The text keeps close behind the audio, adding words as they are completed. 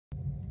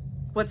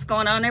What's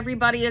going on,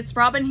 everybody? It's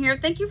Robin here.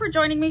 Thank you for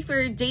joining me for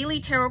your daily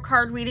tarot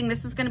card reading.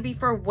 This is going to be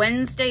for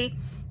Wednesday,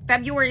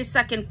 February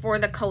 2nd for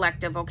the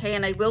collective, okay?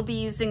 And I will be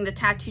using the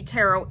Tattoo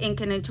Tarot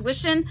Ink and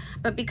Intuition,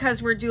 but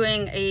because we're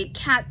doing a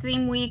cat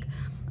theme week,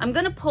 I'm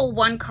going to pull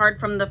one card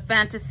from the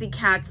Fantasy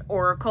Cats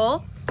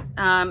Oracle.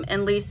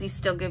 And Lacey's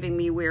still giving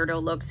me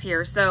weirdo looks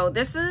here. So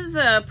this is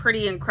a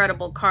pretty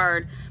incredible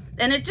card.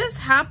 And it just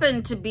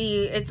happened to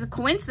be, it's a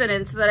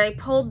coincidence that I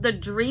pulled the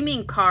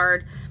Dreaming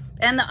card.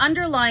 And the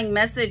underlying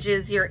message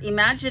is your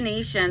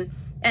imagination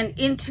and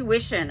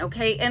intuition,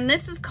 okay? And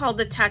this is called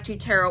the Tattoo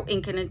Tarot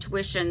Ink and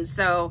Intuition.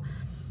 So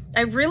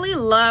I really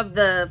love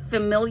the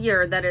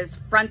familiar that is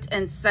front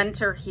and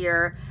center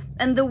here.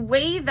 And the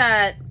way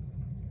that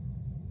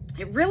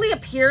it really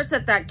appears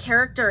that that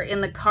character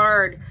in the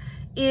card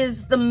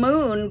is the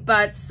moon,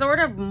 but sort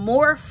of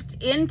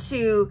morphed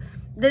into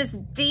this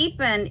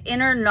deep and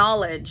inner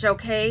knowledge,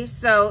 okay?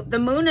 So the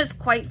moon is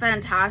quite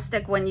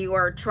fantastic when you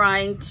are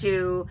trying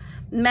to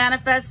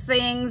manifest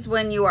things,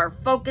 when you are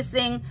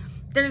focusing.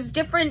 There's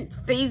different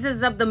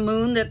phases of the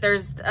moon that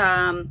there's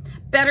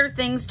better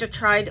things to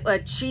try to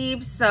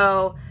achieve.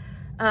 So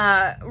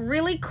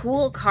really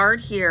cool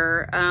card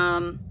here.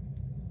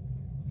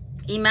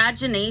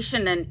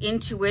 Imagination and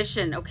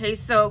intuition, okay?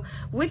 So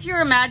with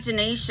your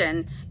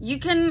imagination, you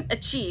can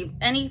achieve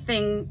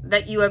anything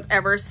that you have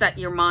ever set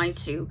your mind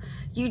to.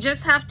 You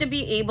just have to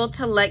be able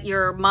to let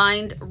your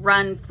mind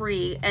run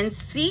free and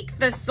seek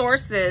the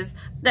sources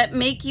that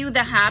make you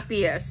the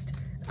happiest.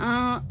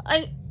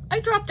 I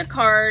dropped a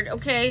card,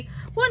 okay?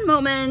 One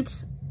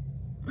moment.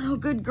 Oh,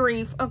 good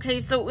grief. Okay,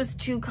 so it was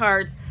two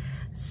cards.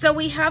 So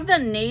we have the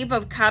Knave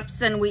of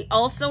Cups and we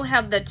also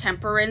have the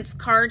Temperance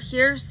card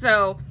here.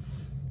 So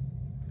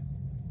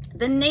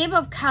the Knave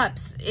of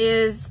Cups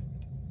is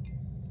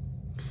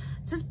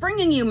just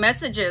bringing you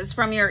messages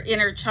from your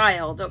inner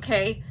child,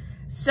 okay?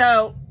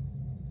 So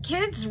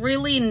kids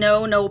really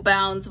know no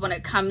bounds when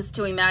it comes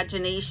to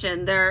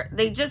imagination.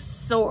 They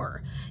just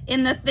soar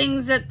in the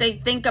things that they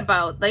think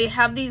about. They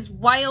have these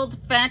wild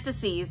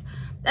fantasies.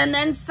 And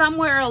then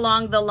somewhere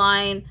along the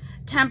line,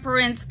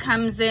 temperance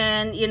comes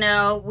in. You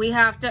know, we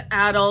have to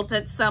adult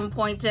at some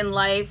point in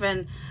life,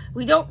 and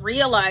we don't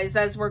realize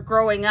as we're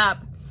growing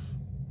up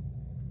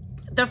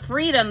the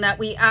freedom that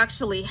we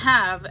actually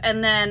have.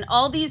 And then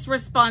all these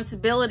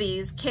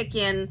responsibilities kick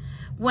in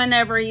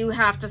whenever you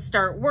have to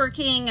start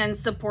working and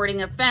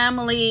supporting a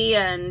family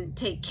and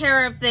take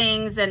care of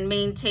things and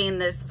maintain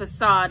this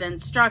facade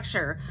and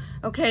structure.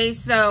 Okay,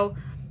 so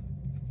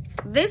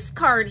this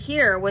card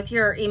here with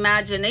your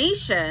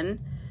imagination,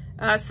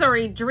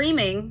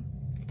 dreaming,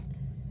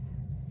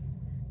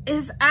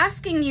 is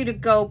asking you to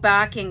go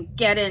back and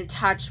get in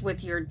touch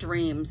with your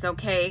dreams,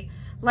 okay?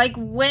 Like,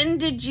 when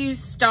did you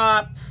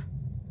stop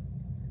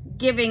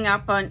giving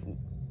up on,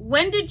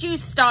 when did you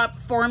stop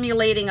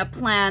formulating a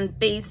plan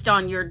based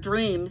on your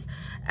dreams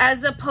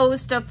as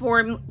opposed to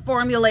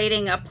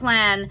formulating a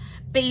plan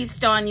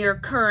based on your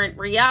current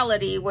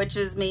reality, which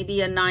is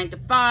maybe a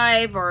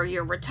 9-to-5, or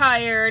you're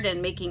retired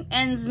and making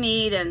ends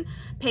meet and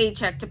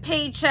paycheck to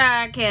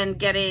paycheck and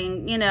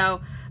getting, you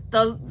know,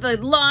 the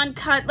lawn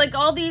cut, like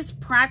all these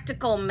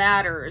practical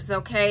matters,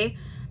 okay?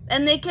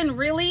 And they can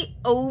really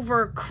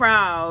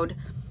overcrowd,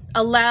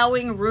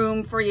 allowing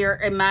room for your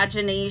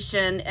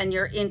imagination and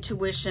your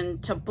intuition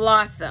to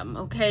blossom,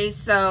 okay?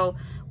 So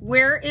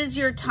where is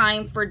your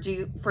time for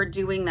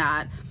doing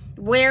that?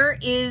 Where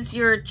is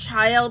your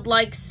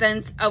childlike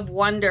sense of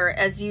wonder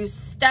as you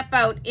step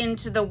out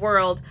into the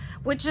world,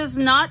 which is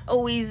not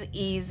always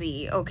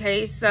easy,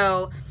 okay?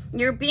 So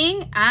you're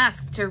being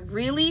asked to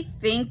really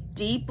think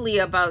deeply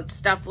about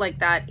stuff like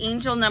that.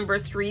 Angel number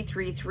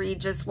 333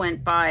 just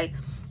went by.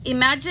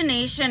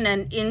 Imagination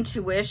and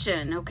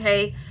intuition,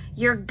 okay?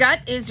 Your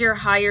gut is your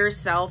higher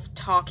self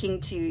talking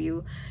to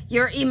you.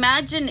 Your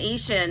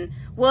imagination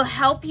will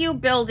help you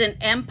build an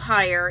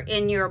empire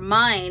in your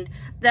mind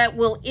that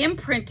will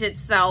imprint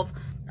itself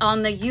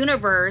on the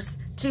universe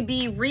to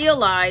be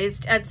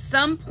realized at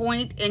some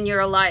point in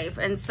your life.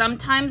 And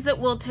sometimes it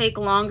will take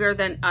longer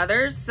than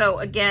others. So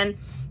again,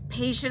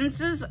 patience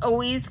is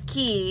always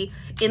key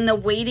in the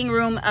waiting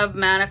room of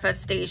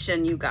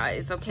manifestation, you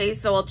guys. Okay,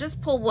 so I'll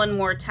just pull one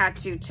more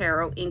Tattoo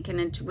Tarot Ink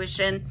and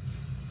Intuition.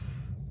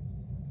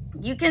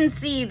 You can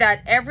see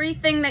that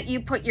everything that you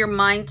put your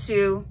mind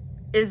to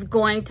is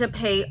going to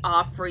pay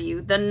off for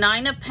you. The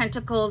Nine of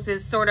Pentacles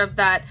is sort of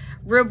that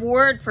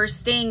reward for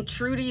staying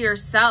true to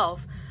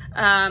yourself,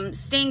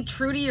 staying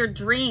true to your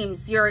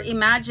dreams, your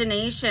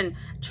imagination,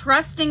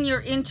 trusting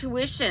your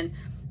intuition.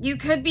 You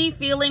could be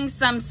feeling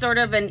some sort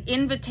of an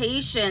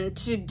invitation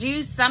to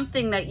do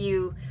something that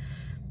you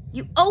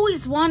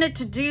always wanted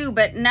to do,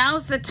 but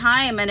now's the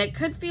time. And it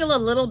could feel a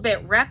little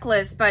bit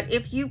reckless, but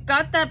if you've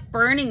got that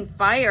burning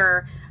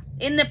fire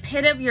in the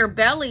pit of your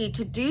belly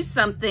to do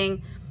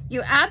something,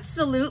 you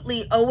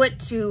absolutely owe it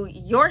to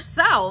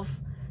yourself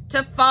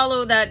to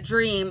follow that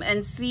dream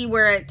and see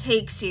where it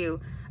takes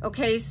you.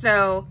 Okay,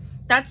 so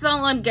that's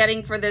all I'm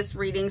getting for this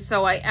reading.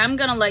 So I am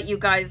going to let you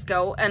guys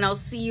go, and I'll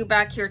see you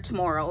back here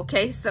tomorrow.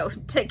 Okay, so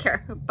take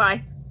care.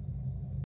 Bye.